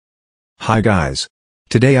Hi guys.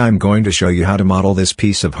 Today I'm going to show you how to model this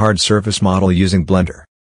piece of hard surface model using Blender.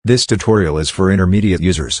 This tutorial is for intermediate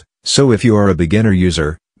users, so if you are a beginner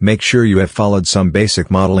user, make sure you have followed some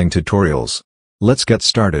basic modeling tutorials. Let's get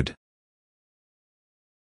started.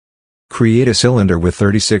 Create a cylinder with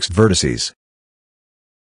 36 vertices.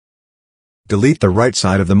 Delete the right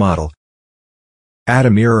side of the model. Add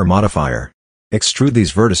a mirror modifier. Extrude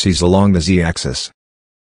these vertices along the z-axis.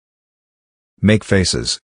 Make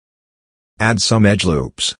faces. Add some edge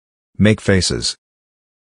loops. Make faces.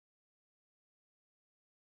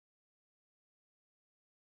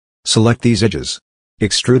 Select these edges.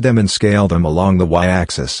 Extrude them and scale them along the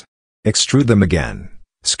y-axis. Extrude them again.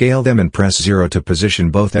 Scale them and press 0 to position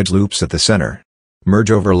both edge loops at the center. Merge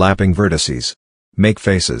overlapping vertices. Make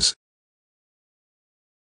faces.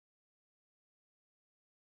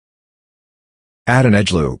 Add an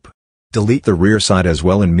edge loop. Delete the rear side as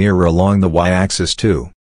well and mirror along the y-axis too.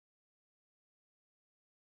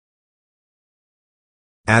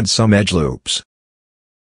 Add some edge loops.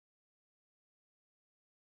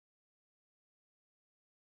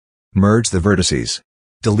 Merge the vertices.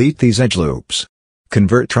 Delete these edge loops.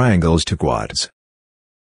 Convert triangles to quads.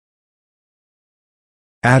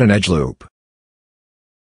 Add an edge loop.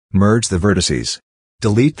 Merge the vertices.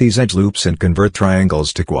 Delete these edge loops and convert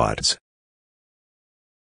triangles to quads.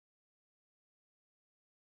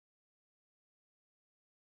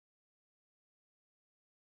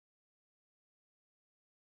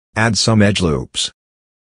 Add some edge loops.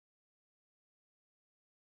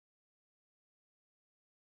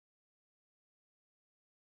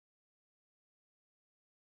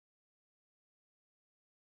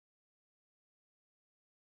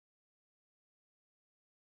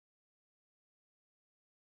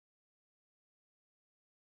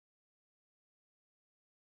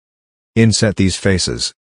 Inset these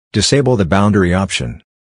faces. Disable the boundary option.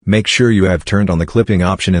 Make sure you have turned on the clipping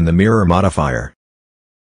option in the mirror modifier.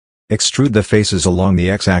 Extrude the faces along the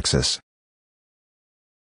x-axis.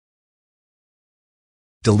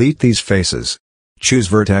 Delete these faces. Choose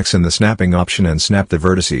vertex in the snapping option and snap the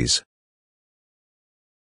vertices.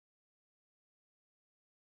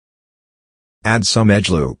 Add some edge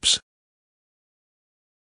loops.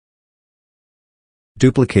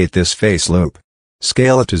 Duplicate this face loop.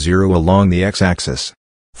 Scale it to 0 along the x-axis.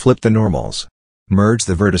 Flip the normals. Merge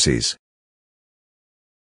the vertices.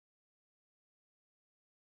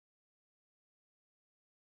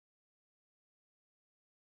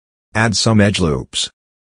 Add some edge loops.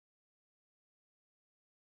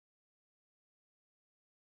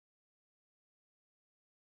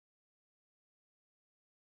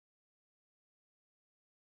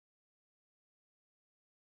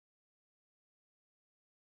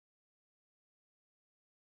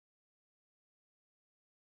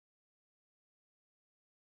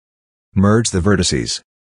 Merge the vertices.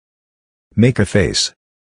 Make a face.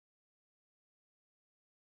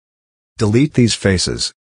 Delete these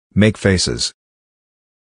faces. Make faces.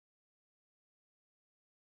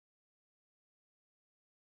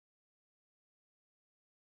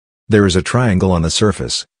 There is a triangle on the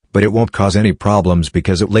surface, but it won't cause any problems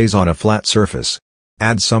because it lays on a flat surface.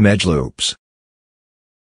 Add some edge loops.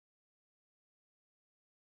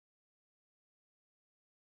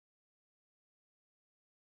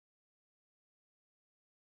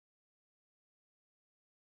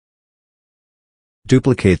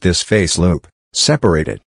 Duplicate this face loop, separate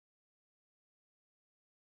it.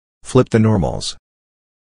 Flip the normals.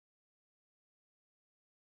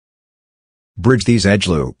 Bridge these edge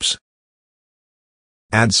loops.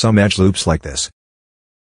 Add some edge loops like this.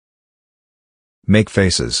 Make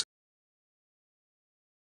faces.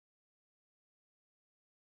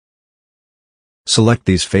 Select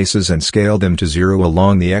these faces and scale them to 0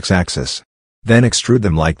 along the x-axis. Then extrude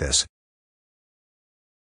them like this.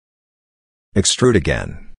 Extrude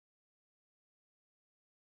again.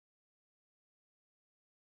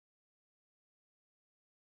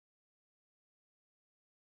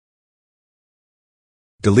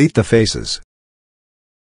 Delete the faces.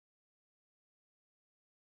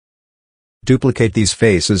 Duplicate these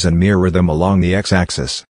faces and mirror them along the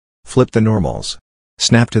x-axis. Flip the normals.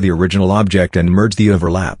 Snap to the original object and merge the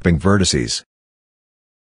overlapping vertices.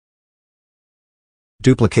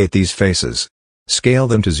 Duplicate these faces. Scale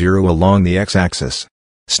them to 0 along the x-axis.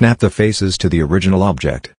 Snap the faces to the original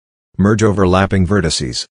object. Merge overlapping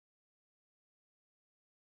vertices.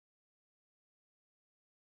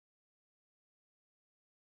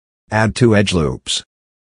 Add 2 edge loops.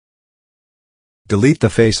 Delete the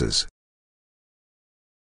faces.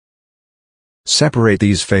 Separate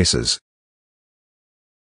these faces.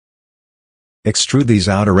 Extrude these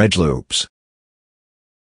outer edge loops.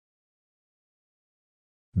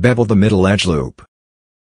 Bevel the middle edge loop.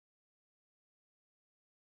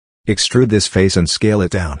 Extrude this face and scale it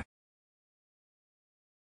down.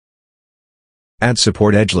 Add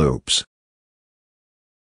support edge loops.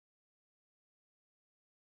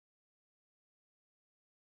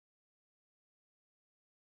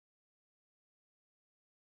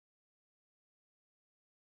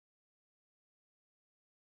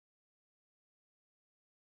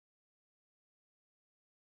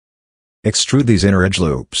 Extrude these inner edge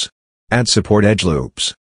loops. Add support edge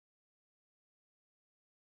loops.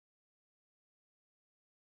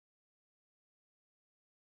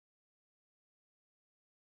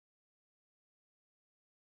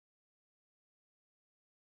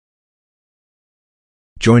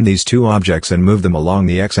 Join these two objects and move them along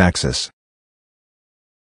the x-axis.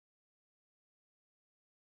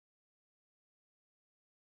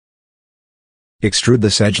 Extrude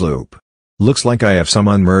this edge loop. Looks like I have some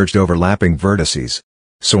unmerged overlapping vertices,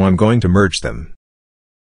 so I'm going to merge them.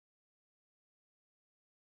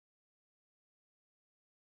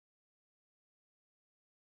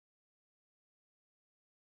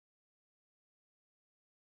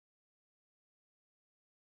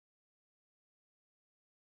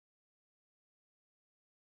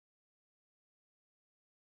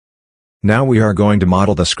 Now we are going to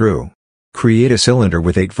model the screw. Create a cylinder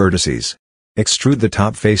with 8 vertices. Extrude the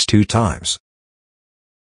top face 2 times.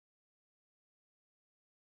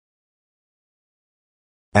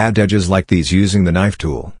 Add edges like these using the knife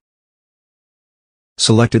tool.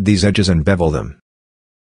 Selected these edges and bevel them.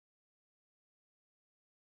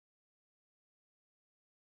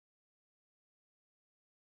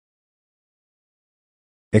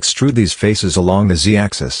 Extrude these faces along the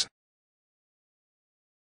z-axis.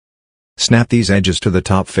 Snap these edges to the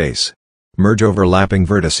top face. Merge overlapping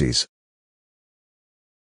vertices.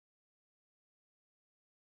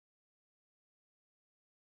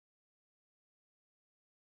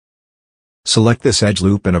 Select this edge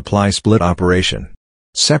loop and apply split operation.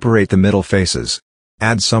 Separate the middle faces.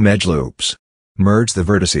 Add some edge loops. Merge the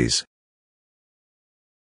vertices.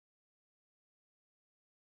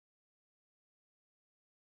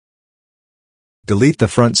 Delete the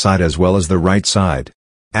front side as well as the right side.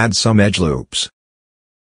 Add some edge loops.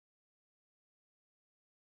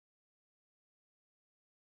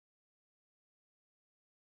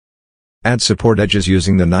 Add support edges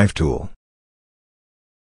using the knife tool.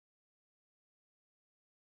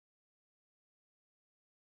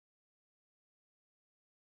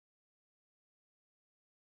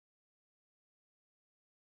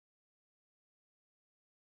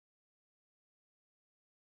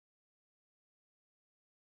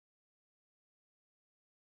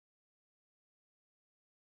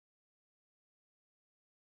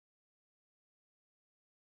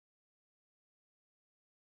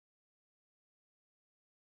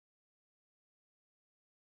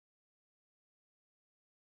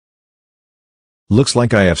 Looks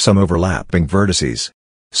like I have some overlapping vertices,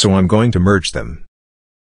 so I'm going to merge them.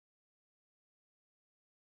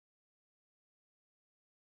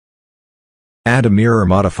 Add a mirror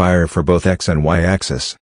modifier for both x and y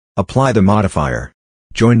axis. Apply the modifier.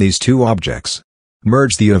 Join these two objects.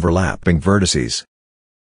 Merge the overlapping vertices.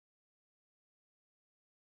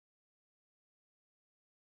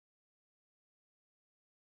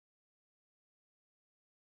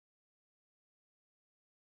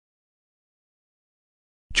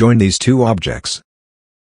 Join these two objects.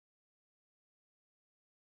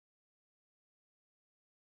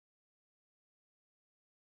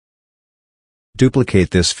 Duplicate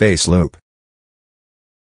this face loop.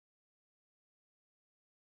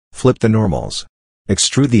 Flip the normals.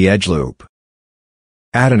 Extrude the edge loop.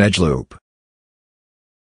 Add an edge loop.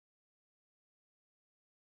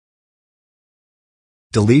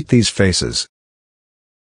 Delete these faces.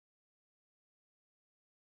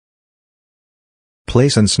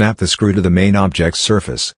 Place and snap the screw to the main object's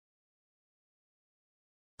surface.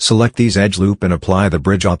 Select these edge loop and apply the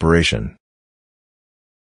bridge operation.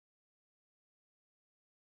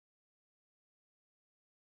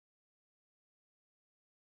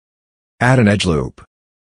 Add an edge loop.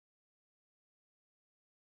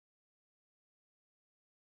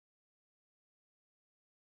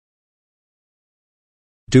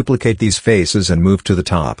 Duplicate these faces and move to the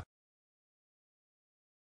top.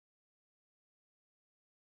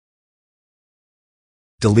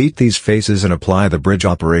 Delete these faces and apply the bridge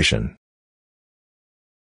operation.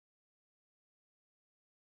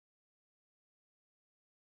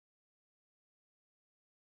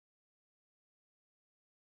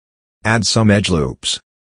 Add some edge loops.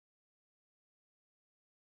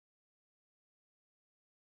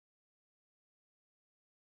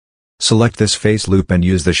 Select this face loop and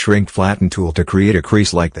use the shrink flatten tool to create a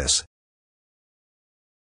crease like this.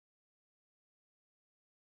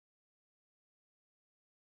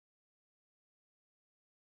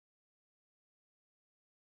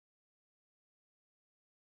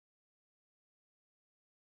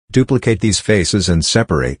 Duplicate these faces and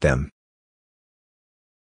separate them.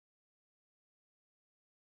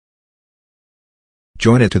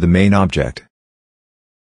 Join it to the main object.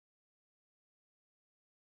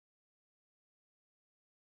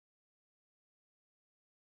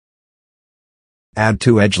 Add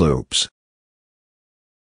 2 edge loops.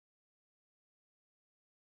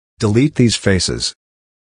 Delete these faces.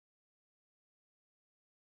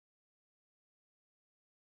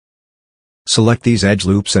 Select these edge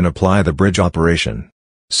loops and apply the bridge operation.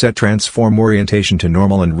 Set transform orientation to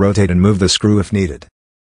normal and rotate and move the screw if needed.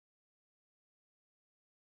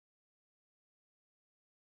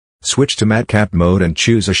 Switch to matte cap mode and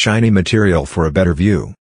choose a shiny material for a better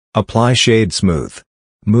view. Apply shade smooth.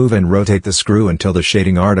 Move and rotate the screw until the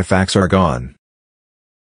shading artifacts are gone.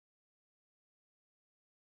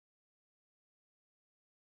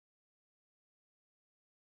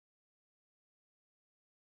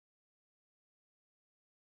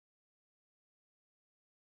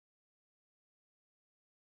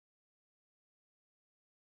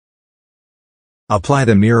 Apply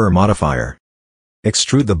the mirror modifier.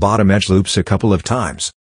 Extrude the bottom edge loops a couple of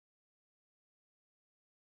times.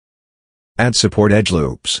 Add support edge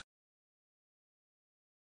loops.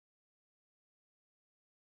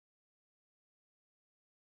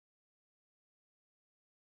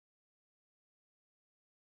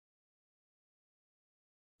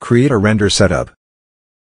 Create a render setup.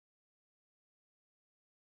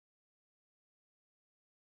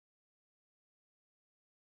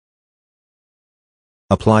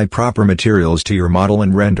 Apply proper materials to your model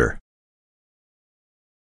and render.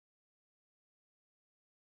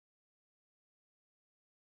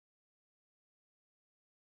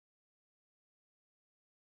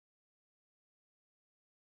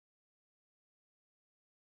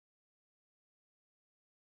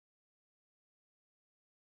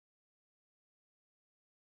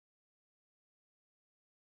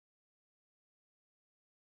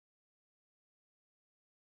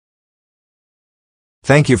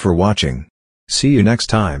 Thank you for watching. See you next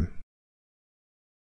time.